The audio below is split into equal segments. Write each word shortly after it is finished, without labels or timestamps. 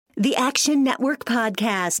The Action Network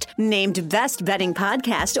Podcast, named Best Betting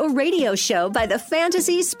Podcast or Radio Show by the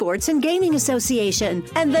Fantasy Sports and Gaming Association,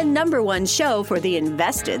 and the #1 show for the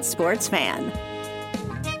invested sports fan.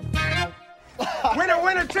 Winner,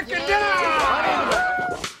 winner, chicken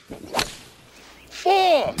dinner!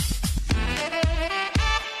 4!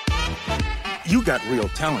 You got real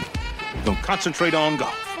talent. Don't concentrate on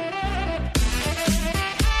golf.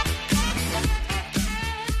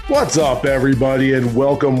 What's up, everybody, and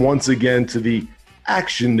welcome once again to the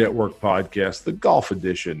Action Network Podcast, the Golf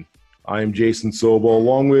Edition. I am Jason Sobel,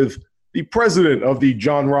 along with the president of the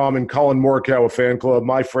John Rahm and Colin Morikawa fan club,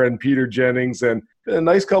 my friend Peter Jennings, and been a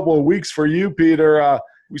nice couple of weeks for you, Peter.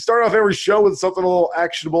 We start off every show with something a little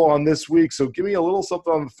actionable on this week, so give me a little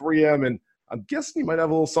something on the 3M, and I'm guessing you might have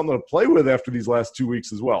a little something to play with after these last 2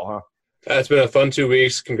 weeks as well, huh? It's been a fun 2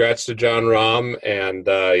 weeks. Congrats to John Rahm. And,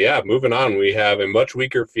 moving on, we have a much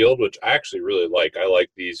weaker field, which I actually really like. I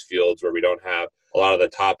like these fields where we don't have a lot of the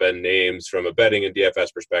top-end names from a betting and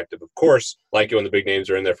DFS perspective. Of course, like it when the big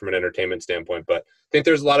names are in there from an entertainment standpoint. But I think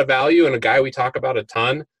there's a lot of value in a guy we talk about a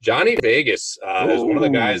ton. Johnny Vegas is one of the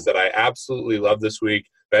guys that I absolutely love this week.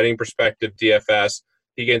 Betting perspective, DFS.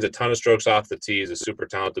 He gains a ton of strokes off the tee. He's a super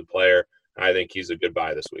talented player. And I think he's a good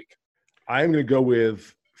buy this week. I'm going to go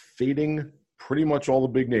with fading pretty much all the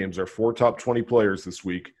big names. Our 4 top 20 players this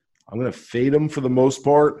week. I'm going to fade them for the most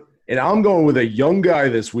part. And I'm going with a young guy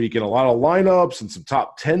this week in a lot of lineups and some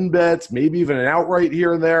top 10 bets, maybe even an outright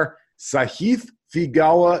here and there. Sahith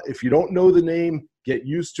Theegala. If you don't know the name, get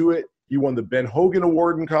used to it. He won the Ben Hogan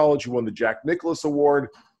Award in college. He won the Jack Nicklaus Award.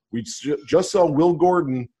 We just saw Will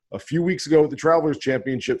Gordon a few weeks ago at the Travelers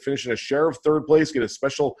Championship finishing a share of third place, get a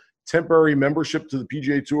special temporary membership to the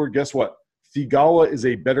PGA Tour. Guess what? Theegala is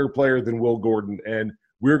a better player than Will Gordon, and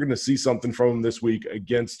we're going to see something from him this week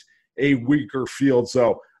against a weaker field.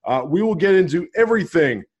 So we will get into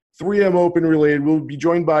everything 3M Open related. We'll be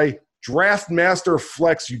joined by Draft Master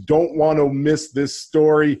Flex. You don't want to miss this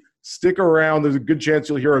story. Stick around. There's a good chance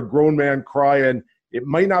you'll hear a grown man cry, and it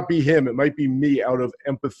might not be him. It might be me out of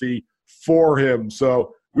empathy for him.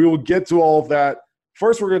 So we will get to all of that.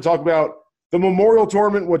 First, we're going to talk about the Memorial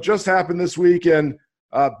Tournament, what just happened this week, and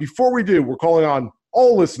before we do, we're calling on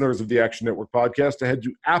all listeners of the Action Network podcast to head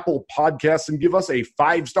to Apple Podcasts and give us a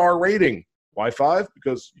 5-star rating. Why 5?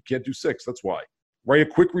 Because you can't do 6. That's why. Write a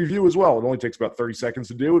quick review as well. It only takes about 30 seconds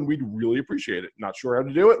to do, and we'd really appreciate it. Not sure how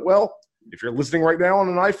to do it? Well, if you're listening right now on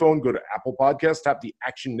an iPhone, go to Apple Podcasts, tap the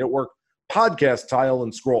Action Network podcast tile,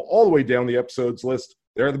 and scroll all the way down the episodes list.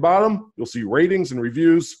 There at the bottom, you'll see ratings and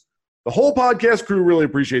reviews. The whole podcast crew really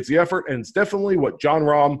appreciates the effort, and it's definitely what John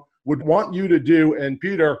Rahm would want you to do. And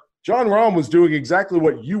Peter, John Rahm was doing exactly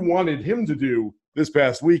what you wanted him to do this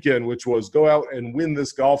past weekend, which was go out and win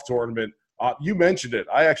this golf tournament. You mentioned it.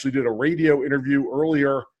 I actually did a radio interview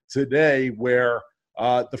earlier today where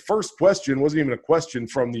the first question wasn't even a question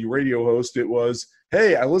from the radio host. It was,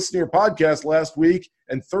 hey, I listened to your podcast last week,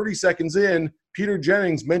 and 30 seconds in, Peter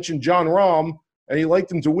Jennings mentioned John Rahm, and he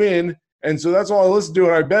liked him to win. And so that's all I listened to,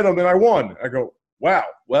 and I bet him, and I won. I go, wow,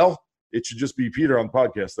 well, it should just be Peter on the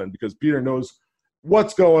podcast then, because Peter knows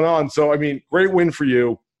what's going on. So, I mean, great win for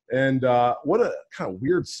you. And what a kind of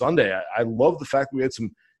weird Sunday. I love the fact that we had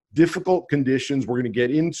some difficult conditions. We're going to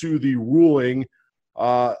get into the ruling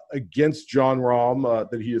against John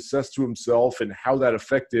Rahm that he assessed to himself and how that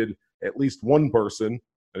affected at least one person,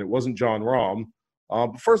 and it wasn't John Rahm.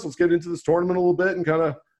 But first, let's get into this tournament a little bit and kind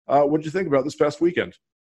of what did you think about this past weekend?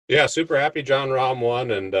 Yeah, super happy John Rahm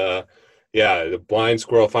won, and the blind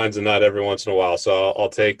squirrel finds a nut every once in a while. So I'll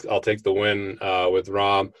take the win with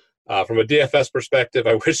Rahm. From a DFS perspective,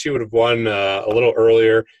 I wish he would have won a little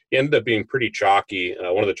earlier. He ended up being pretty chalky,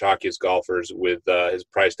 one of the chalkiest golfers with his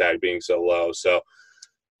price tag being so low. So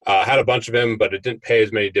had a bunch of him, but it didn't pay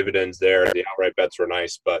as many dividends there. The outright bets were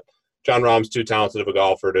nice, but John Rahm's too talented of a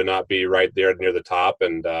golfer to not be right there near the top,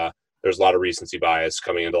 and there's a lot of recency bias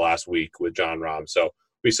coming into last week with John Rahm. So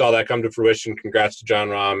we saw that come to fruition. Congrats to John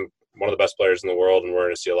Rahm, one of the best players in the world, and we're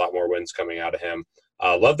going to see a lot more wins coming out of him.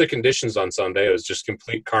 Love the conditions on Sunday. It was just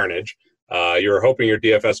complete carnage. You were hoping your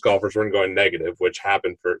DFS golfers weren't going negative, which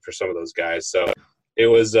happened for some of those guys. So it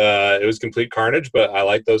was complete carnage, but I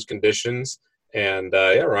like those conditions. And,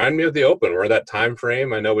 remind me of the Open. We're in that time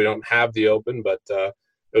frame. I know we don't have the Open, but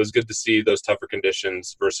it was good to see those tougher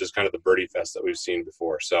conditions versus kind of the birdie fest that we've seen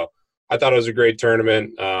before. So I thought it was a great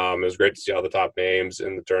tournament. It was great to see all the top names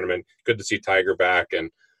in the tournament. Good to see Tiger back. And,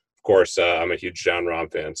 of course, I'm a huge John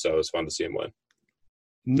Rahm fan, so it was fun to see him win.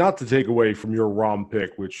 Not to take away from your Rahm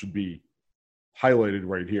pick, which should be highlighted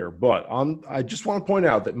right here, but I just want to point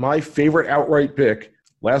out that my favorite outright pick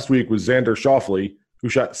last week was Xander Schauffele, who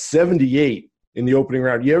shot 78 in the opening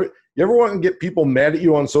round. You ever want to get people mad at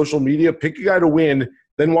you on social media? Pick a guy to win,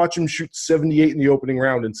 then watch him shoot 78 in the opening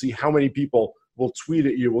round and see how many people will tweet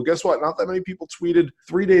at you. Well, guess what? Not that many people tweeted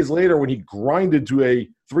 3 days later when he grinded to a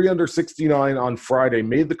 3 under 69 on Friday,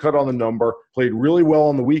 made the cut on the number, played really well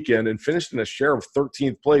on the weekend, and finished in a share of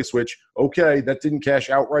 13th place, which, okay, that didn't cash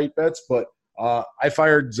outright bets, but I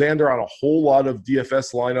fired Xander on a whole lot of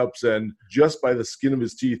DFS lineups, and just by the skin of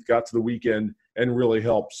his teeth got to the weekend and really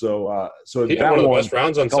helped. So he had one of the best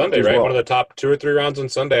rounds on Sunday, right? Well. One of the top 2 or 3 rounds on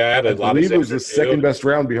Sunday. I believe it was the second best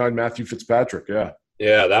round behind Matthew Fitzpatrick. Yeah.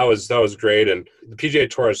 Yeah, that was great. And the PGA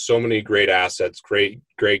Tour has so many great assets, great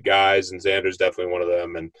guys, and Xander's definitely one of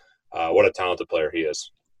them. And what a talented player he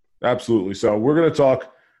is. Absolutely. So we're going to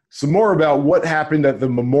talk some more about what happened at the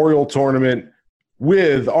Memorial Tournament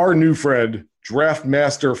with our new friend, Draft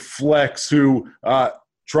Master Flex, who,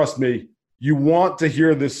 trust me, you want to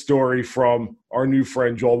hear this story from our new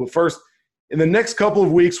friend, Joel. But first, in the next couple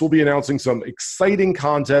of weeks, we'll be announcing some exciting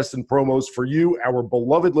contests and promos for you, our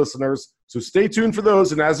beloved listeners. So stay tuned for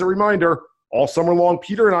those. And as a reminder, all summer long,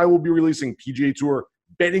 Peter and I will be releasing PGA Tour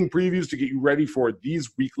betting previews to get you ready for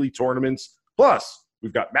these weekly tournaments. Plus,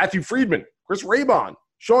 we've got Matthew Friedman, Chris Raybon,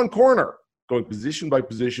 Sean Corner going position by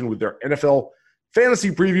position with their NFL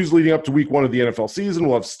fantasy previews leading up to week 1 of the NFL season.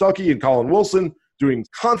 We'll have Stuckey and Colin Wilson doing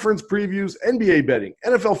conference previews, NBA betting,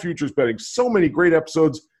 NFL futures betting. So many great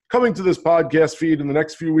episodes coming to this podcast feed in the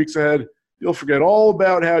next few weeks ahead. You'll forget all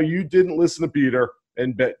about how you didn't listen to Peter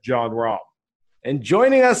and bet John Rahm. And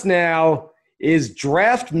joining us now is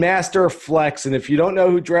Draft Master Flex. And if you don't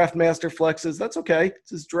know who Draft Master Flex is, that's okay.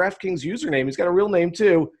 It's his DraftKings username. He's got a real name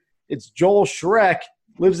too. It's Joel Schreck,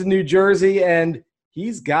 lives in New Jersey, and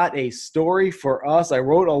he's got a story for us. I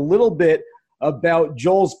wrote a little bit about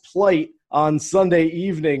Joel's plight on Sunday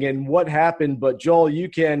evening and what happened, but Joel, you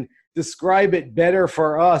can describe it better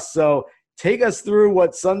for us. So take us through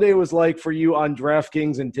what Sunday was like for you on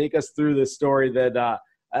DraftKings and take us through this story that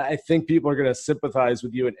I think people are going to sympathize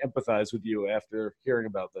with you and empathize with you after hearing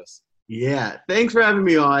about this. Yeah, thanks for having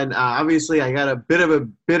me on. Obviously, I got a bit of a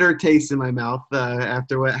bitter taste in my mouth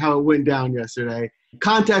after how it went down yesterday.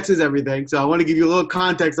 Context is everything, so I want to give you a little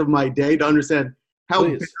context of my day to understand how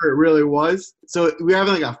bitter it really was. So we're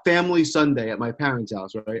having like a family Sunday at my parents'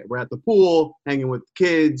 house, right? We're at the pool, hanging with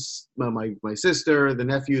kids, my sister, the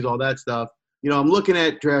nephews, all that stuff. I'm looking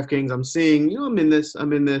at DraftKings. I'm seeing, I'm in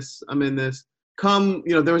this. Come,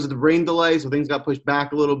 there was a rain delay, so things got pushed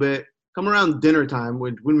back a little bit. Come around dinner time,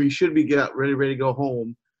 when we should be ready to go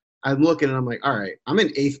home, I'm looking and I'm like, all right, I'm in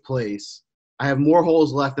 8th place. I have more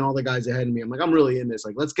holes left than all the guys ahead of me. I'm like, I'm really in this.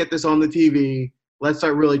 Like, let's get this on the TV. Let's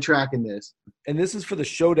start really tracking this. And this is for the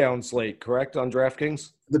showdown slate, correct, on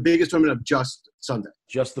DraftKings? The biggest tournament of just Sunday.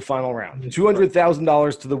 Just the final round.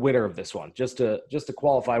 $200,000 to the winner of this one, just to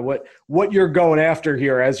qualify what you're going after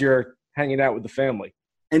here as you're hanging out with the family.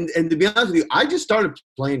 And to be honest with you, I just started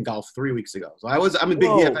playing golf 3 weeks ago. So I'm a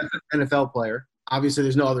big NFL player. Obviously,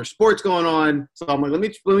 there's no other sports going on. So I'm like, let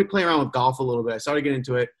me play around with golf a little bit. I started getting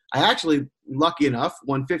into it. I actually, lucky enough,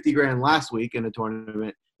 won $50,000 last week in a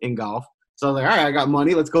tournament in golf. So I was like, all right, I got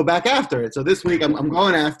money. Let's go back after it. So this week I'm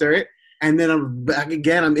going after it. And then I'm back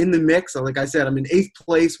again. I'm in the mix. So like I said, I'm in 8th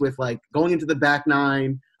place with like going into the back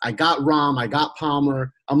 9. I got Rahm. I got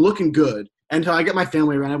Palmer. I'm looking good. Until I get my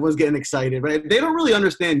family around, everyone's getting excited, right? They don't really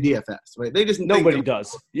understand DFS, right? They just nobody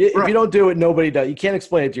does. If you don't do it, nobody does. You can't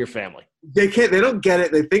explain it to your family. They can't. They don't get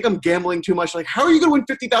it. They think I'm gambling too much. Like, how are you going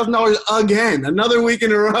to win $50,000 again, another week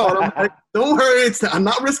in a row? And I'm like, don't worry, I'm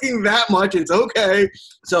not risking that much. It's okay.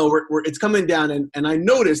 So it's coming down, and I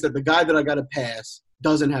noticed that the guy that I got to pass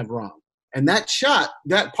doesn't have Rahm, and that shot,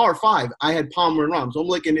 that par 5, I had Palmer and Rahm. So I'm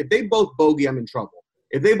like, and if they both bogey, I'm in trouble.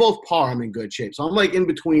 If they both par, I'm in good shape. So I'm like in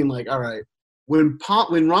between, like, all right. When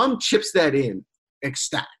Rahm chips that in,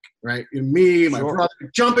 ecstatic, right? And me, my brother,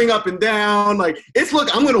 jumping up and down, like,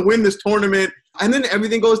 I'm going to win this tournament. And then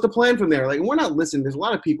everything goes to plan from there. Like, we're not listening. There's a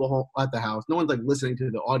lot of people at the house. No one's, like, listening to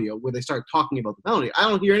the audio where they start talking about the penalty. I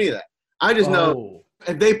don't hear any of that. I just know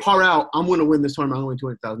if they par out, I'm going to win this tournament. I'm going to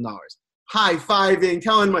win $200,000. High-fiving,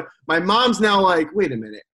 telling my mom's now like, wait a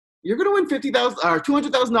minute. You're going to win $50,000 or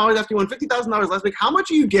 $200,000 after you won $50,000 last week. How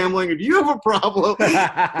much are you gambling, or do you have a problem? And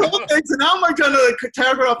now I'm like trying to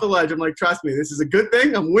tear her off the ledge. I'm like, trust me, this is a good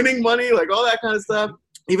thing. I'm winning money, like all that kind of stuff.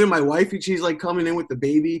 Even my wife, she's like coming in with the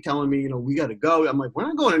baby, telling me, we got to go. I'm like, we're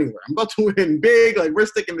not going anywhere. I'm about to win big. Like, we're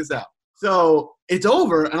sticking this out. So it's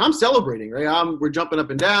over, and I'm celebrating, right? We're jumping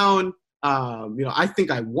up and down. I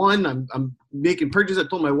think I won. I'm making purchases. I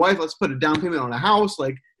told my wife, let's put a down payment on a house.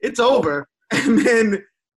 Like, it's over. And then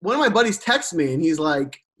one of my buddies texts me, and he's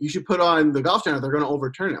like, you should put on the Golf Channel. They're going to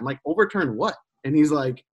overturn it. I'm like, overturn what? And he's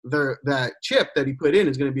like, that chip that he put in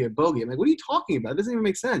is going to be a bogey. I'm like, what are you talking about? It doesn't even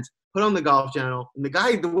make sense. Put on the Golf Channel, and the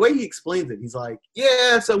guy, the way he explains it, he's like,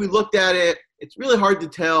 yeah, so we looked at it. It's really hard to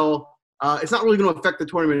tell. It's not really going to affect the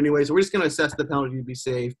tournament anyway, so we're just going to assess the penalty to be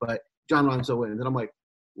safe, but John Rahm still wins. And I'm like,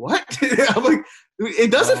 what? I'm like,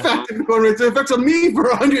 it does affect the tournament. It affects me for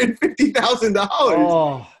 $150,000.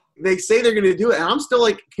 Oh. They say they're going to do it, and I'm still,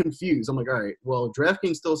 like, confused. I'm like, all right, well,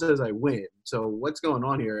 DraftKings still says I win. So what's going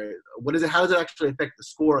on here? What is it? How does it actually affect the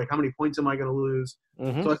score? Like, how many points am I going to lose?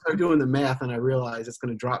 Mm-hmm. So I started doing the math, and I realized it's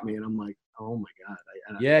going to drop me, and I'm like, oh, my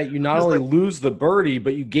God. You not only lose the birdie,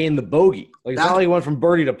 but you gain the bogey. Like, it's not like it went from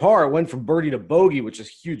birdie to par. It went from birdie to bogey, which is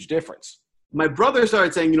a huge difference. My brother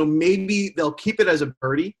started saying, maybe they'll keep it as a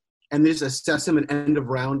birdie and just assess him an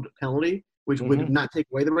end-of-round penalty, which would not take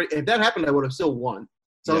away the birdie. If that happened, I would have still won.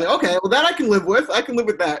 So I was like, okay, well, that I can live with. I can live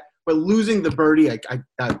with that. But losing the birdie, I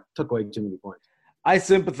took away too many points. I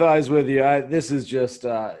sympathize with you. This is just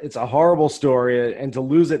it's a horrible story. And to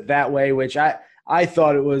lose it that way, which I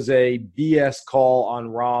thought it was a BS call on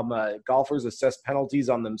Rahm. Golfers assess penalties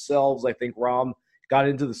on themselves. I think Rahm got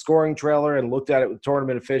into the scoring trailer and looked at it with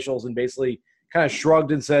tournament officials and basically kind of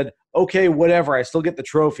shrugged and said, okay, whatever. I still get the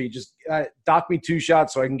trophy. Just dock me 2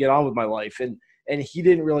 shots so I can get on with my life. And he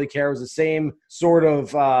didn't really care. It was the same sort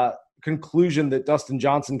of conclusion that Dustin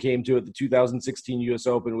Johnson came to at the 2016 U.S.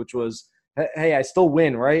 Open, which was, hey, I still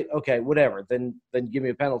win, right? Okay, whatever. Then give me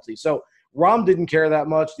a penalty. So Rahm didn't care that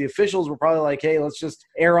much. The officials were probably like, hey, let's just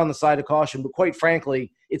err on the side of caution. But quite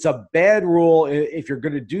frankly, it's a bad rule. If you're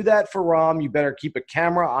going to do that for Rahm, you better keep a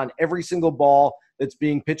camera on every single ball that's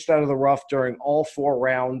being pitched out of the rough during all 4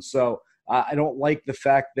 rounds. So I don't like the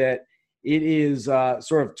fact that it is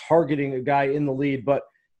sort of targeting a guy in the lead. But,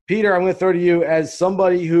 Peter, I'm going to throw to you as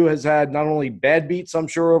somebody who has had not only bad beats, I'm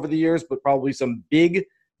sure, over the years, but probably some big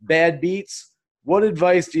bad beats. What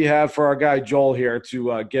advice do you have for our guy Joel here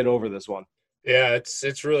to get over this one? Yeah,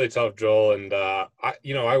 it's really tough, Joel. And,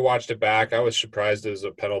 I watched it back. I was surprised it was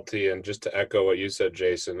a penalty. And just to echo what you said,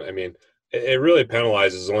 Jason, I mean, it really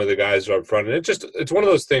penalizes only the guys who are up front. And it's one of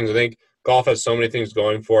those things. I think golf has so many things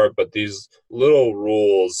going for it, but these little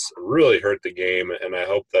rules really hurt the game, and I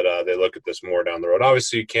hope that they look at this more down the road.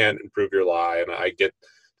 Obviously, you can't improve your lie, and I get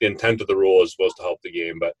the intent of the rule is supposed to help the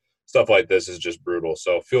game, but stuff like this is just brutal.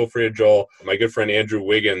 So feel free, Joel. My good friend Andrew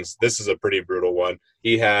Wiggins, this is a pretty brutal one.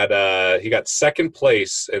 He got second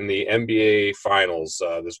place in the NBA Finals,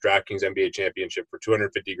 this DraftKings NBA Championship for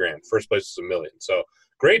 $250,000. First place was $1 million. So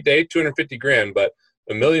great day, $250,000, but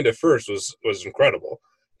 $1 million to first was incredible.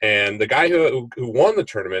 And the guy who won the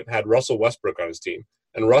tournament had Russell Westbrook on his team.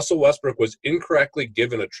 And Russell Westbrook was incorrectly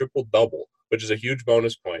given a triple-double, which is a huge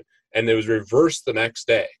bonus point. And it was reversed the next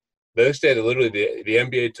day. The next day, the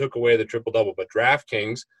NBA took away the triple-double. But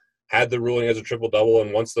DraftKings had the ruling as a triple-double,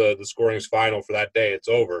 and once the scoring is final for that day, it's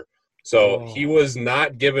over. So he was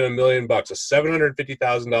not given $1 million, a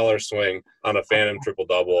 $750,000 swing on a phantom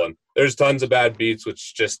triple-double. And there's tons of bad beats,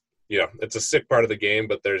 which just, it's a sick part of the game,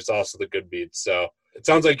 but there's also the good beats. So it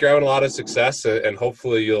sounds like you're having a lot of success, and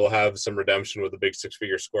hopefully you'll have some redemption with a big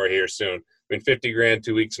 6-figure score here soon. I mean, $50,000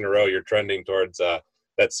 2 weeks in a row, you're trending towards that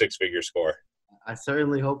 6-figure score. I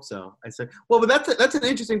certainly hope so. But that's an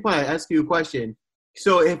interesting point. I ask you a question.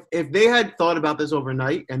 So if they had thought about this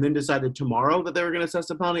overnight and then decided tomorrow that they were going to assess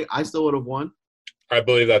the penalty, I still would have won? I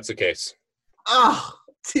believe that's the case. Oh,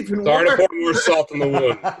 it's even Sorry worse. to pour more salt in the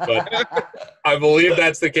wound, but I believe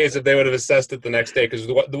that's the case if they would have assessed it the next day. Because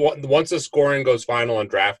once the scoring goes final on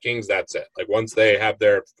DraftKings, that's it. Like once they have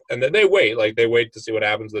and then they wait. Like they wait to see what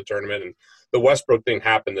happens in the tournament. And the Westbrook thing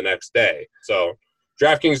happened the next day. So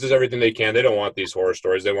DraftKings does everything they can. They don't want these horror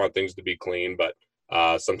stories. They want things to be clean, but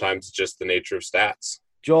sometimes it's just the nature of stats.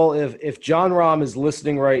 Joel, if John Rahm is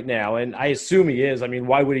listening right now, and I assume he is, I mean,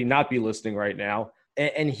 why would he not be listening right now?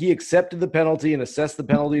 And he accepted the penalty and assessed the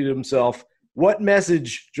penalty to himself. What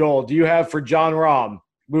message, Joel, do you have for John Rahm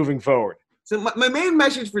moving forward? So my main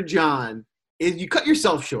message for John is you cut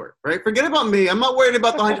yourself short, right? Forget about me. I'm not worried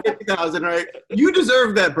about the $150,000, right? You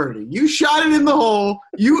deserve that birdie. You shot it in the hole.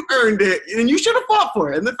 You earned it, and you should have fought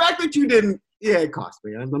for it. And the fact that you didn't, it cost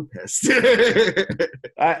me. I'm pissed. You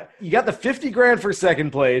got the $50,000 for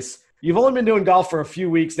second place. You've only been doing golf for a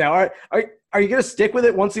few weeks now. Are you going to stick with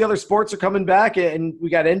it once the other sports are coming back? And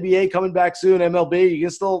we got NBA coming back soon, MLB. You going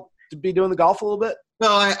to still be doing the golf a little bit?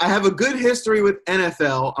 Well, I have a good history with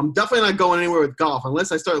NFL. I'm definitely not going anywhere with golf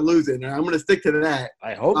unless I start losing, and I'm going to stick to that.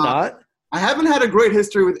 I hope not. I haven't had a great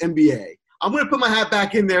history with NBA. I'm going to put my hat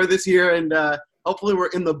back in there this year, and hopefully we're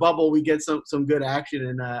in the bubble. We get some good action,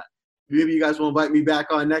 and maybe you guys will invite me back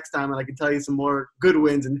on next time, and I can tell you some more good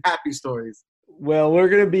wins and happy stories. Well, we're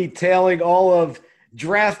going to be tailing all of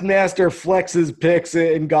Draft Master flexes picks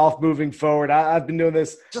in golf moving forward. I've been doing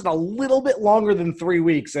this just a little bit longer than 3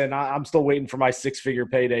 weeks, and I'm still waiting for my 6-figure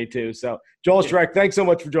payday too. So, Joel Schreck, thanks so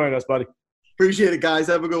much for joining us, buddy. Appreciate it, guys.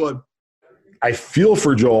 Have a good one. I feel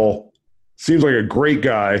for Joel. Seems like a great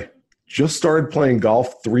guy. Just started playing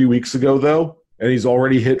golf 3 weeks ago, though, and he's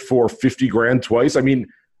already hit for 50 grand twice. I mean,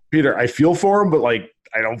 Peter, I feel for him, but, like,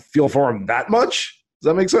 I don't feel for him that much. Does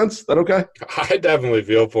that make sense? Is that okay? I definitely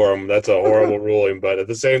feel for him. That's a horrible ruling, but at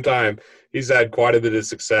the same time, he's had quite a bit of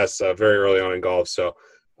success very early on in golf. So,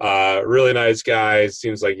 really nice guy.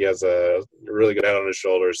 Seems like he has a really good head on his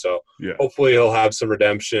shoulders. So, hopefully he'll have some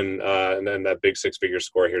redemption and then that big 6-figure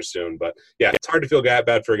score here soon. But, yeah, it's hard to feel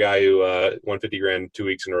bad for a guy who won 50 grand 2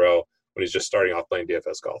 weeks in a row when he's just starting off playing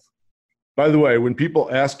DFS golf. By the way, when people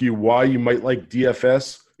ask you why you might like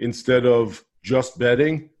DFS instead of just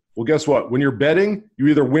betting, well, guess what? When you're betting, you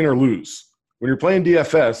either win or lose. When you're playing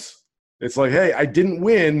DFS, it's like, hey, I didn't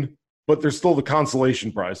win, but there's still the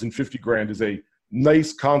consolation prize. And 50 grand is a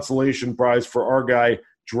nice consolation prize for our guy,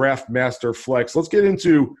 Draft Master Flex. Let's get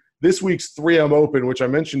into this week's 3M Open, which I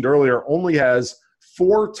mentioned earlier, only has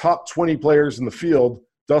 4 top 20 players in the field.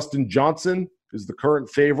 Dustin Johnson is the current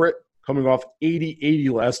favorite, coming off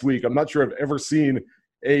 80-80 last week. I'm not sure I've ever seen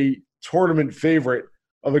a tournament favorite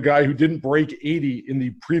of a guy who didn't break 80 in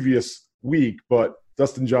the previous week, but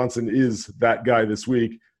Dustin Johnson is that guy this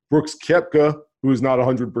week. Brooks Koepka, who is not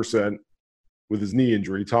 100% with his knee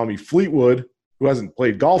injury. Tommy Fleetwood, who hasn't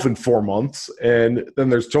played golf in 4 months. And then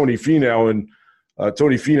there's Tony Finau, and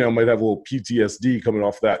Tony Finau might have a little PTSD coming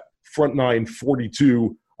off that front nine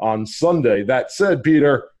 42 on Sunday. That said,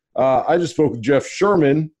 Peter, I just spoke with Jeff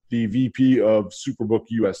Sherman, the VP of Superbook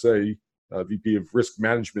USA, VP of Risk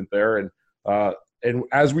Management there, and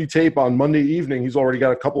as we tape on Monday evening, he's already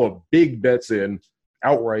got a couple of big bets in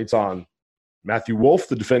outrights on Matthew Wolff,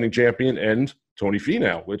 the defending champion, and Tony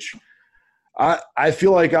Finau, which I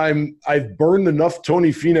feel like I've burned enough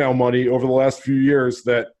Tony Finau money over the last few years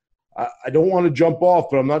that I don't want to jump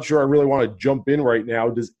off, but I'm not sure I really want to jump in right now.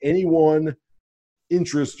 Does anyone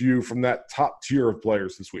interest you from that top tier of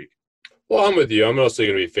players this week? Well, I'm with you. I'm mostly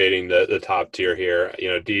going to be fading the top tier here.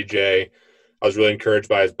 DJ, I was really encouraged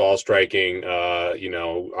by his ball striking.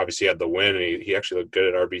 Obviously he had the win, and he actually looked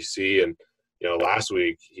good at RBC. And, last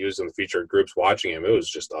week he was in the featured groups watching him. It was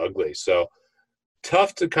just ugly. So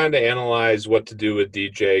tough to kind of analyze what to do with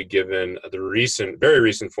DJ given the very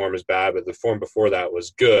recent form is bad, but the form before that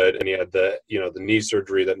was good. And he had the knee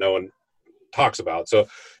surgery that no one talks about. So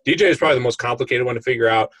DJ is probably the most complicated one to figure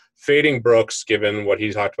out. Fading Brooks, given what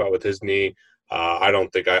he talked about with his knee. I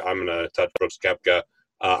don't think I'm going to touch Brooks Koepka.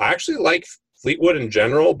 I actually like Fleetwood in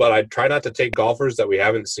general, but I try not to take golfers that we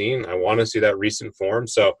haven't seen. I want to see that recent form.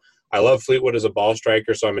 So I love Fleetwood as a ball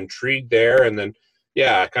striker, so I'm intrigued there. And then,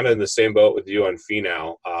 kind of in the same boat with you on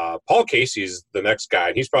Finau. Paul Casey's the next guy,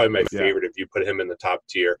 and he's probably my favorite if you put him in the top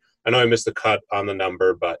tier. I know I missed the cut on the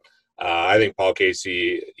number, but I think Paul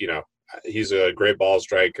Casey, he's a great ball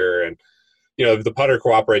striker. And, if the putter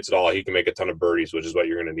cooperates at all, he can make a ton of birdies, which is what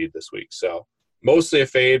you're going to need this week. So mostly a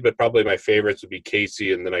fade, but probably my favorites would be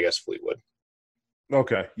Casey and then I guess Fleetwood.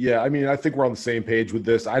 Okay. Yeah. I mean, I think we're on the same page with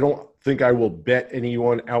this. I don't think I will bet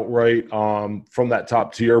anyone outright from that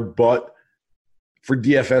top tier, but for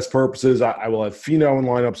DFS purposes, I will have Finau in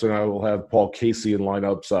lineups and I will have Paul Casey in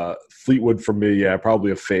lineups. Fleetwood for me,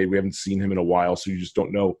 probably a fade. We haven't seen him in a while, so you just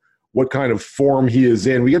don't know what kind of form he is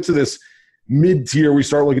in. We get to this mid-tier. We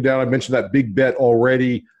start looking down. I mentioned that big bet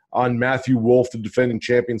already on Matthew Wolff, the defending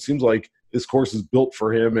champion. Seems like this course is built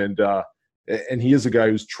for him, and he is a guy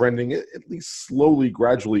who's trending at least slowly,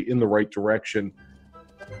 gradually in the right direction.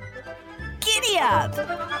 Giddy up!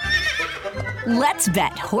 Let's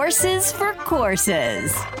bet horses for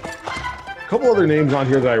courses. A couple other names on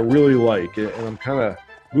here that I really like, and I'm kind of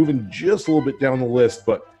moving just a little bit down the list,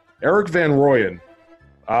 but Eric Van Rooyen,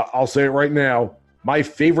 I'll say it right now, my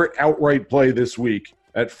favorite outright play this week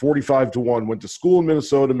at 45-1. Went to school in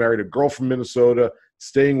Minnesota, married a girl from Minnesota,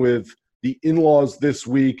 staying with the in-laws this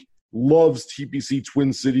week. Loves TPC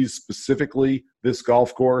Twin Cities, specifically this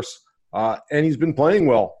golf course. And he's been playing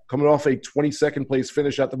well. Coming off a 22nd place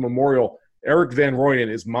finish at the Memorial, Eric Van Rooyen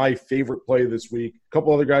is my favorite play this week. A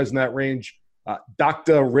couple other guys in that range.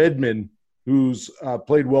 Dr. Redman, who's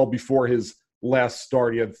played well before his last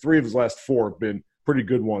start. He had 3 of his last 4 have been pretty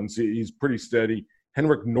good ones. He's pretty steady.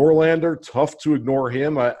 Henrik Norlander, tough to ignore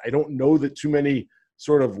him. I don't know that too many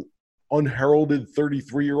sort of unheralded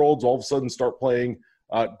 33-year-olds all of a sudden start playing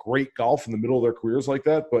great golf in the middle of their careers like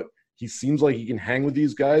that, but he seems like he can hang with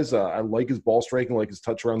these guys. I like his ball striking, like his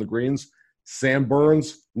touch around the greens. Sam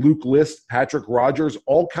Burns, Luke List, Patrick Rogers,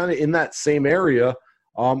 all kind of in that same area.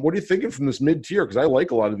 What are you thinking from this mid-tier? Because I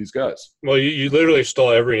like a lot of these guys. Well, you literally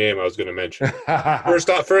stole every name I was going to mention. First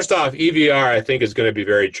off, EVR I think is going to be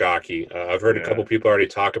very chalky. I've heard a couple people already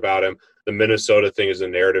talk about him. The Minnesota thing is a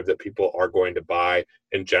narrative that people are going to buy.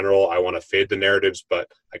 In general, I want to fade the narratives, but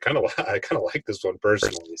I kind of like this one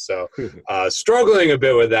personally. So struggling a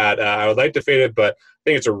bit with that. I would like to fade it, but I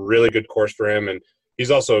think it's a really good course for him. And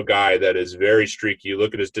he's also a guy that is very streaky. You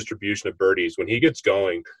look at his distribution of birdies. When he gets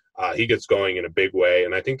going in a big way.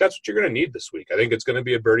 And I think that's what you're going to need this week. I think it's going to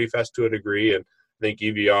be a birdie fest to a degree. And I think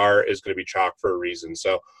EVR is going to be chalk for a reason.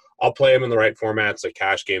 So I'll play him in the right formats, like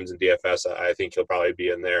cash games and DFS. I think he'll probably be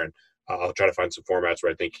in there. And I'll try to find some formats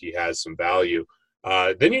where I think he has some value.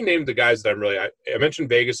 Then you named the guys that I mentioned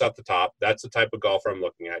Vegas off the top. That's the type of golfer I'm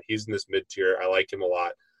looking at. He's in this mid-tier. I like him a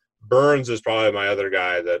lot. Burns is probably my other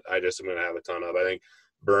guy that I just am going to have a ton of. I think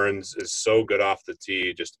Burns is so good off the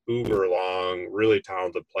tee, just uber long, really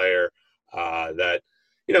talented player that,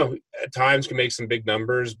 at times can make some big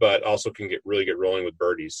numbers, but also can get rolling with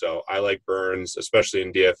birdies. So I like Burns, especially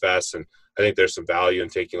in DFS, and I think there's some value in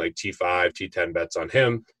taking like T5, T10 bets on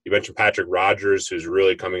him. You mentioned Patrick Rogers, who's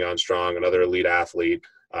really coming on strong, another elite athlete,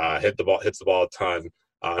 hits the ball a ton,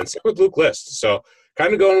 and same with Luke List. So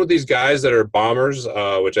kind of going with these guys that are bombers,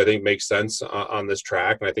 which I think makes sense on this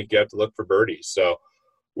track, and I think you have to look for birdies. So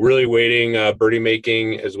really waiting birdie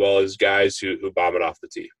making as well as guys who bomb it off the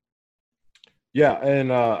tee. Yeah,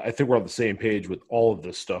 and I think we're on the same page with all of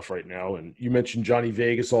this stuff right now. And you mentioned Johnny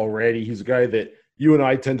Vegas already. He's a guy that you and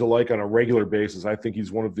I tend to like on a regular basis. I think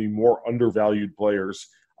he's one of the more undervalued players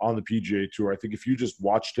on the PGA Tour. I think if you just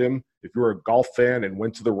watched him, if you were a golf fan and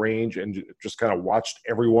went to the range and just kind of watched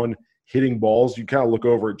everyone hitting balls, you kind of look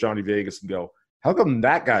over at Johnny Vegas and go, how come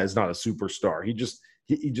that guy is not a superstar? He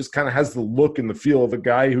just kind of has the look and the feel of a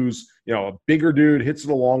guy who's, a bigger dude, hits it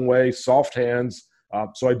a long way, soft hands.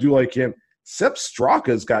 So I do like him. Sepp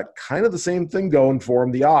Straka's got kind of the same thing going for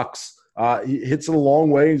him. The Ox, he hits it a long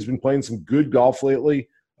way. He's been playing some good golf lately.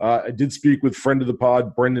 I did speak with friend of the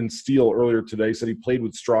pod, Brendan Steele, earlier today. Said he played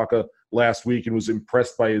with Straka last week and was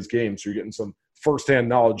impressed by his game. So you're getting some firsthand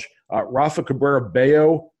knowledge. Rafa Cabrera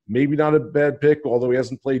Bello, maybe not a bad pick, although he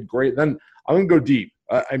hasn't played great. Then I'm going to go deep.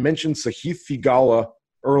 I mentioned Sahith Theegala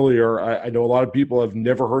earlier. I know a lot of people have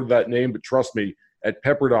never heard that name, but trust me, at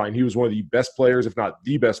Pepperdine, he was one of the best players, if not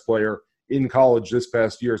the best player, in college this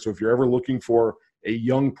past year. So if you're ever looking for a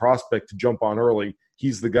young prospect to jump on early,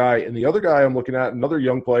 he's the guy. And the other guy I'm looking at, another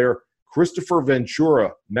young player, Christopher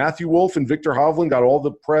Ventura. Matthew Wolff and Victor Hovland got all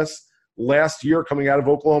the press last year coming out of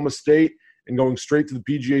Oklahoma State and going straight to the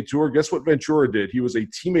PGA Tour. Guess what Ventura did? He was a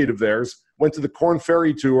teammate of theirs, went to the Korn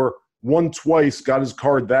Ferry Tour, won twice, got his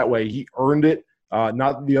card that way. He earned it. Not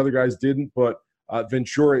that the other guys didn't, but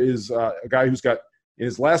Ventura is a guy who's got, in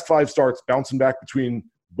his last 5 starts, bouncing back between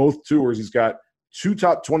both tours, he's got 2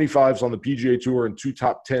 top 25s on the PGA Tour and 2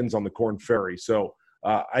 top 10s on the Korn Ferry. So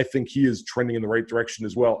I think he is trending in the right direction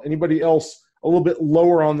as well. Anybody else a little bit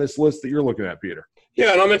lower on this list that you're looking at, Peter?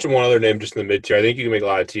 Yeah, and I'll mention one other name just in the mid-tier. I think you can make a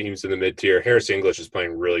lot of teams in the mid-tier. Harris English is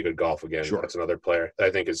playing really good golf again. Sure. That's another player that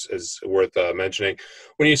I think is worth mentioning.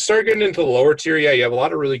 When you start getting into the lower tier, you have a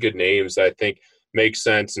lot of really good names that I think make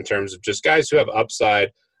sense in terms of just guys who have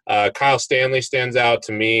upside. Kyle Stanley stands out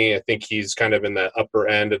to me. I think he's kind of in the upper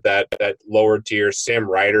end of that lower tier. Sam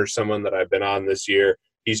Ryder, someone that I've been on this year.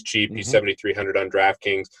 He's cheap. Mm-hmm. He's 7,300 on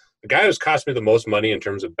DraftKings. The guy who's cost me the most money in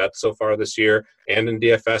terms of bets so far this year and in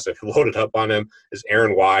DFS, I've loaded up on him, is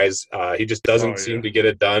Aaron Wise. He just doesn't seem to get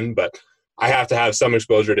it done, but I have to have some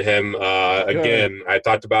exposure to him. Again, I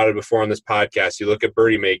talked about it before on this podcast. You look at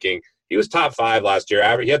birdie making. He was top 5 last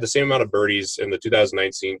year. He had the same amount of birdies in the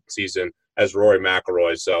 2019 season as Rory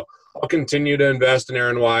McIlroy. So I'll continue to invest in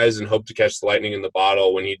Aaron Wise and hope to catch the lightning in the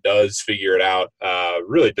bottle when he does figure it out.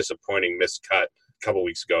 Really disappointing missed cut a couple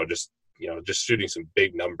weeks ago, just shooting some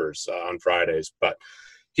big numbers on Fridays. But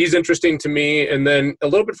he's interesting to me. And then a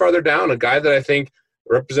little bit farther down, a guy that I think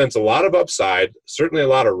represents a lot of upside, certainly a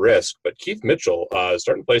lot of risk, but Keith Mitchell is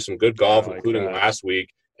starting to play some good golf, including last week.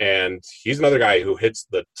 And he's another guy who hits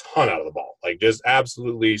the ton out of the ball, like just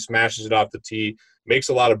absolutely smashes it off the tee, makes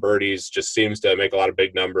a lot of birdies, just seems to make a lot of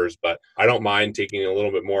big numbers. But I don't mind taking a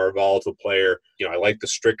little bit more volatile player. I like the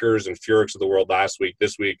Strickers and Furyks of the world last week.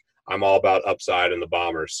 This week, I'm all about upside and the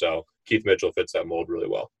bombers. So Keith Mitchell fits that mold really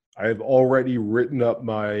well. I've already written up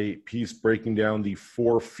my piece breaking down the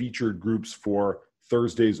 4 featured groups for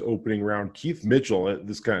Thursday's opening round. Keith Mitchell,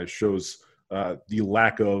 this kind of shows the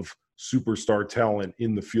lack of superstar talent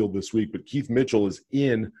in the field this week, but Keith Mitchell is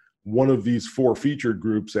in one of these 4 featured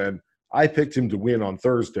groups, and I picked him to win on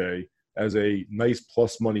Thursday as a nice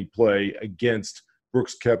plus money play against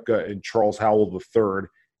Brooks Koepka and Charles Howell III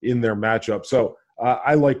in their matchup. So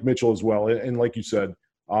I like Mitchell as well. And like you said,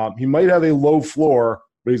 he might have a low floor,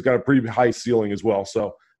 but he's got a pretty high ceiling as well.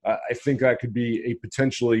 So I think that could be a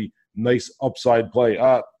potentially nice upside play.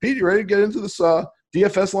 Pete, you ready to get into this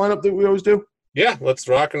DFS lineup that we always do? Yeah, let's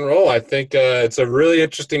rock and roll. I think it's a really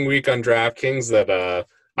interesting week on DraftKings that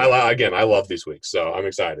I love these weeks, so I'm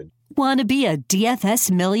excited. Want to be a DFS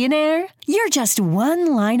millionaire? You're just one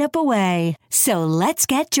lineup away. So let's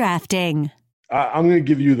get drafting. I'm going to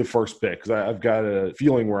give you the first pick because I've got a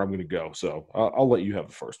feeling where I'm going to go. So I'll let you have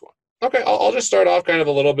the first one. Okay, I'll just start off kind of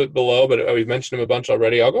a little bit below, but we've mentioned him a bunch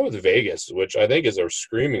already. I'll go with Vegas, which I think is a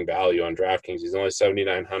screaming value on DraftKings. He's only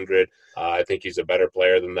 7,900. I think he's a better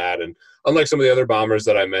player than that. And unlike some of the other bombers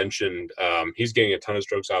that I mentioned, he's getting a ton of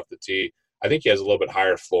strokes off the tee. I think he has a little bit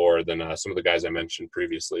higher floor than some of the guys I mentioned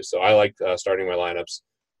previously. So I like starting my lineups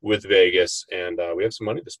with Vegas, and we have some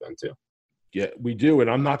money to spend too. Yeah, we do, and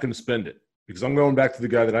I'm not going to spend it because I'm going back to the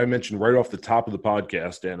guy that I mentioned right off the top of the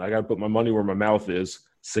podcast, and I got to put my money where my mouth is.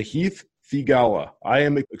 Sahith Theegala. I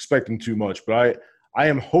am expecting too much, but I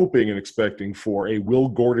am hoping and expecting for a Will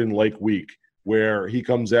Gordon-like week where he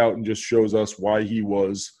comes out and just shows us why he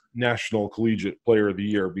was National Collegiate Player of the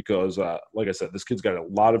Year because, like I said, this kid's got a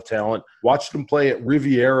lot of talent. Watched him play at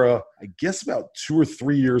Riviera, I guess about 2 or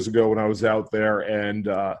 3 years ago when I was out there, and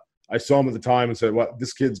I saw him at the time and said, well,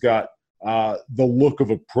 this kid's got the look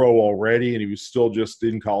of a pro already, and he was still just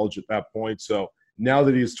in college at that point. So now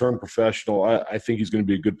that he's turned professional, I think he's going to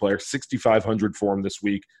be a good player. 6,500 for him this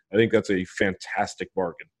week. I think that's a fantastic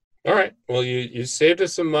bargain. All right. Well, you saved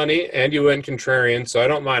us some money, and you went contrarian, so I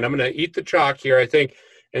don't mind. I'm going to eat the chalk here. I think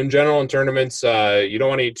in general in tournaments, you don't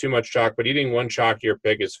want to eat too much chalk, but eating one chalkier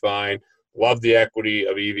pick is fine. Love the equity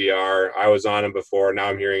of EVR. I was on him before. Now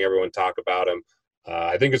I'm hearing everyone talk about him.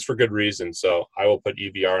 I think it's for good reason, so I will put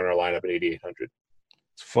EVR in our lineup at 8,800.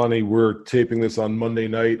 It's funny, we're taping this on Monday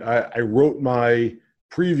night. I wrote my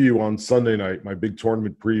preview on Sunday night, my big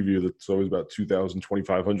tournament preview that's always about 2,000,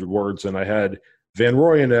 2,500 words, and I had Van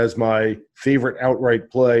Rooyen as my favorite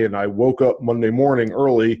outright play, and I woke up Monday morning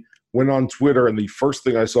early, went on Twitter, and the first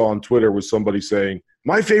thing I saw on Twitter was somebody saying,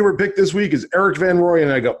 my favorite pick this week is Erik Van Rooyen,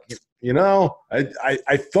 and I go, you know,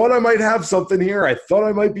 I thought I might have something here. I thought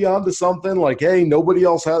I might be onto something like, hey, nobody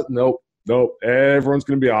else has – Nope, everyone's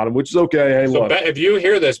going to be on him, which is okay. Hey, so look. if you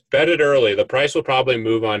hear this, bet it early. The price will probably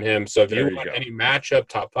move on him. So if you want any matchup,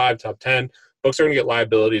 top 5, top 10, books are going to get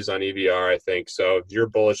liabilities on EVR, I think. So if you're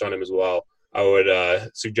bullish on him as well, I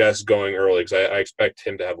would suggest going early because I expect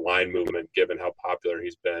him to have line movement given how popular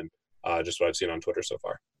he's been, just what I've seen on Twitter so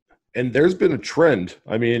far. And there's been a trend.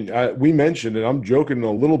 I mean, we mentioned, and I'm joking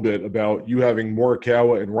a little bit about you having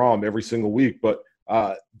Morikawa and Rahm every single week, but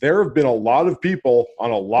there have been a lot of people on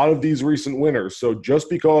a lot of these recent winners. So just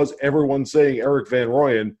because everyone's saying Erik Van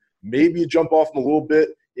Rooyen, maybe you jump off him a little bit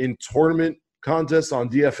in tournament contests on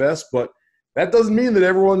DFS, but that doesn't mean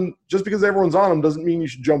that just because everyone's on him doesn't mean you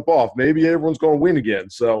should jump off. Maybe everyone's going to win again.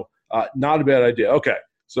 So not a bad idea. Okay,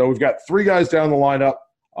 so we've got 3 guys down the lineup.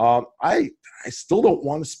 I still don't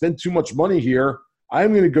want to spend too much money here.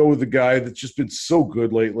 I'm going to go with the guy that's just been so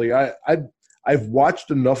good lately. I've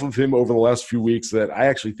watched enough of him over the last few weeks that I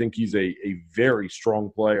actually think he's a very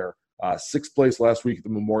strong player. 6th place last week at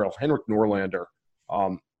the Memorial, Henrik Norlander.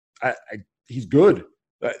 He's good.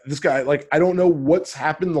 This guy, I don't know what's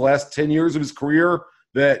happened in the last 10 years of his career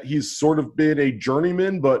that he's sort of been a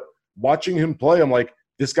journeyman, but watching him play, I'm like,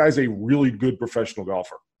 this guy's a really good professional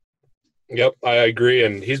golfer. Yep, I agree.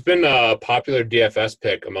 And he's been a popular DFS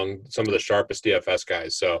pick among some of the sharpest DFS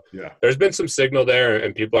guys. So there's been some signal there,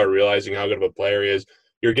 and people are realizing how good of a player he is.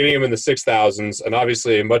 You're getting him in the 6,000s, and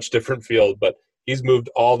obviously a much different field, but he's moved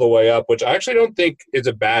all the way up, which I actually don't think is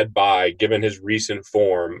a bad buy given his recent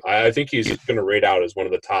form. I think he's going to rate out as one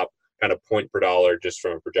of the top kind of point per dollar just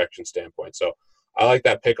from a projection standpoint. So I like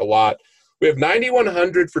that pick a lot. We have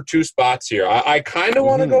 9,100 for 2 spots here. I kind of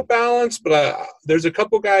want to go balanced, but there's a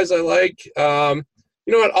couple guys I like. You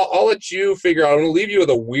know what? I'll let you figure out. I'm going to leave you with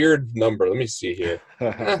a weird number. Let me see here.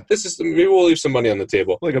 Maybe we'll leave some money on the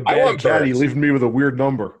table. Like a bad caddy leaving me with a weird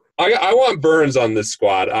number. I want Burns on this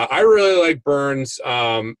squad. I really like Burns.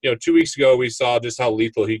 2 weeks ago we saw just how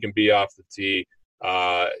lethal he can be off the tee.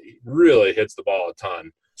 He really hits the ball a ton.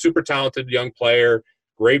 Super talented young player,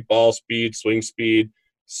 great ball speed, swing speed.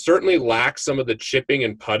 Certainly lacks some of the chipping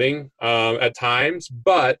and putting at times,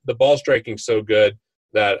 but the ball striking's so good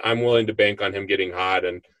that I'm willing to bank on him getting hot.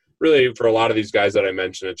 And really, for a lot of these guys that I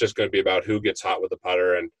mentioned, it's just going to be about who gets hot with the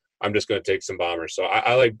putter, and I'm just going to take some bombers. So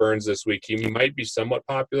I like Burns this week. He might be somewhat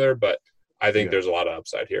popular, but I think there's a lot of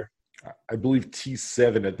upside here. I believe,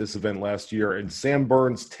 T7 at this event last year. And Sam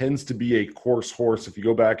Burns tends to be a course horse. If you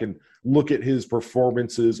go back and look at his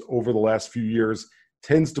performances over the last few years,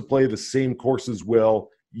 tends to play the same courses well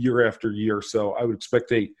year after year. So I would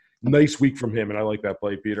expect a nice week from him, and I like that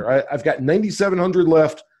play, Peter. I've got 9,700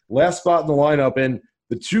 left, last spot in the lineup, and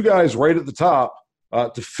the two guys right at the top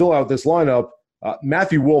to fill out this lineup,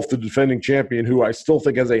 Matthew Wolff, the defending champion, who I still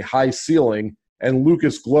think has a high ceiling, and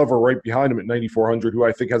Lucas Glover right behind him at 9,400, who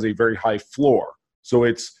I think has a very high floor. So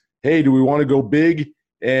it's, hey, do we want to go big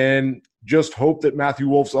and just hope that Matthew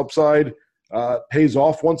Wolff's upside pays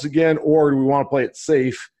off once again, or do we want to play it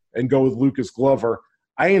safe and go with Lucas Glover?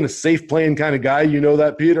 I ain't a safe playing kind of guy. You know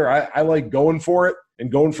that, Peter. I like going for it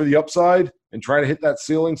and going for the upside and try to hit that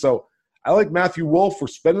ceiling. So I like Matthew Wolff. We're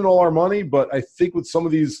spending all our money, but I think with some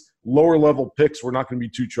of these lower level picks, we're not going to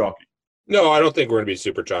be too chalky. No, I don't think we're going to be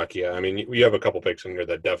super chalky. I mean, we have a couple picks in here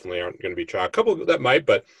that definitely aren't going to be chalky. A couple that might,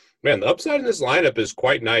 but man, the upside in this lineup is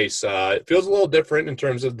quite nice. It feels a little different in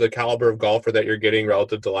terms of the caliber of golfer that you're getting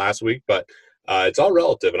relative to last week, but it's all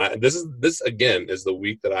relative. And this again is the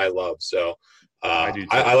week that I love. So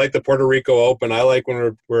I like the Puerto Rico Open. I like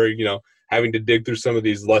when we're having to dig through some of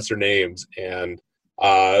these lesser names, and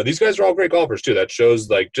these guys are all great golfers too. That shows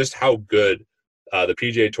like just how good the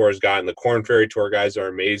PGA Tour has gotten. The Korn Ferry Tour guys are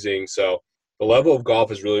amazing. So the level of golf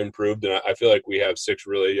has really improved, and I feel like we have 6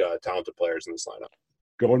 really talented players in this lineup.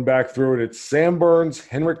 Going back through it, it's Sam Burns,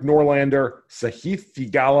 Henrik Norlander, Sahith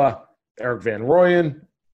Theegala, Eric Van Rooyen,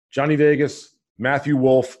 Johnny Vegas, Matthew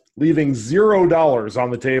Wolff, leaving $0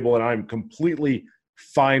 on the table, and I'm completely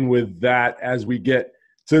fine with that as we get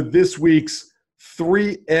to this week's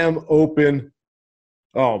 3M Open.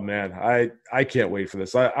 Oh, man, I can't wait for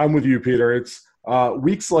this. I'm with you, Peter. It's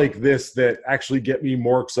weeks like this that actually get me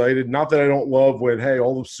more excited. Not that I don't love when, hey,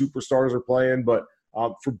 all the superstars are playing, but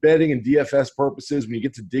for betting and DFS purposes, when you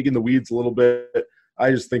get to dig in the weeds a little bit,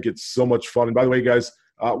 I just think it's so much fun. And by the way, guys,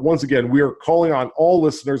 once again, we are calling on all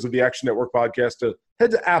listeners of the Action Network podcast to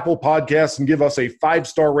head to Apple Podcasts and give us a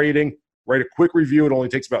 5-star rating, write a quick review. It only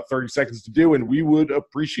takes about 30 seconds to do, and we would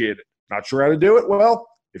appreciate it. Not sure how to do it? Well,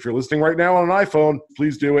 if you're listening right now on an iPhone,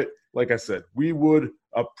 please do it. Like I said, we would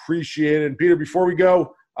appreciate it. And Peter, before we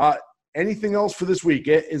go, anything else for this week?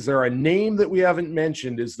 Is there a name that we haven't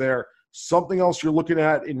mentioned? Is there something else you're looking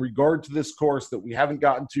at in regard to this course that we haven't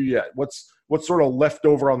gotten to yet? What's sort of left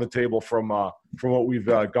over on the table from what we've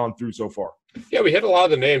gone through so far? Yeah, we hit a lot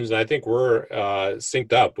of the names, and I think we're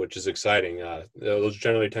synced up, which is exciting. Those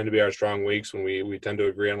generally tend to be our strong weeks when we tend to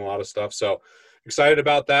agree on a lot of stuff. So excited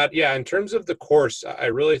about that. Yeah, in terms of the course, I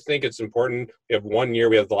really think it's important. We have 1 year.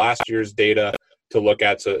 We have the last year's data to look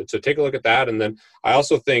at, so take a look at that. And then I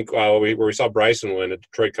also think where we saw Bryson win at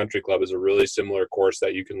Detroit Country Club is a really similar course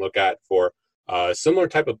that you can look at for similar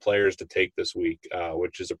type of players to take this week,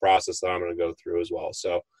 which is a process that I'm going to go through as well.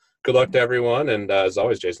 So good luck to everyone. And as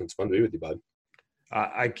always, Jason, it's fun to be with you, bud.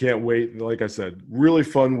 I can't wait. Like I said, really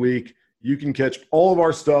fun week. You can catch all of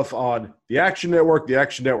our stuff on the Action Network, the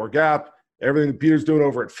Action Network app. Everything that Peter's doing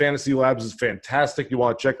over at Fantasy Labs is fantastic. You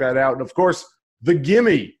want to check that out. And, of course, The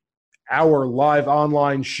Gimme, our live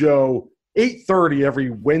online show, 8:30 every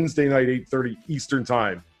Wednesday night, 8:30 Eastern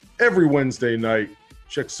Time. Every Wednesday night.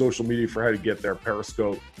 Check social media for how to get there.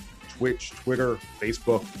 Periscope, Twitch, Twitter,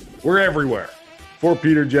 Facebook. We're everywhere. For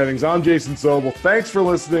Peter Jennings, I'm Jason Sobel. Thanks for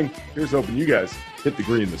listening. Here's hoping you guys hit the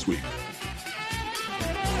green this week.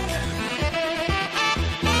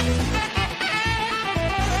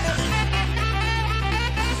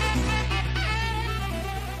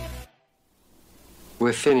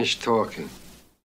 We're finished talking.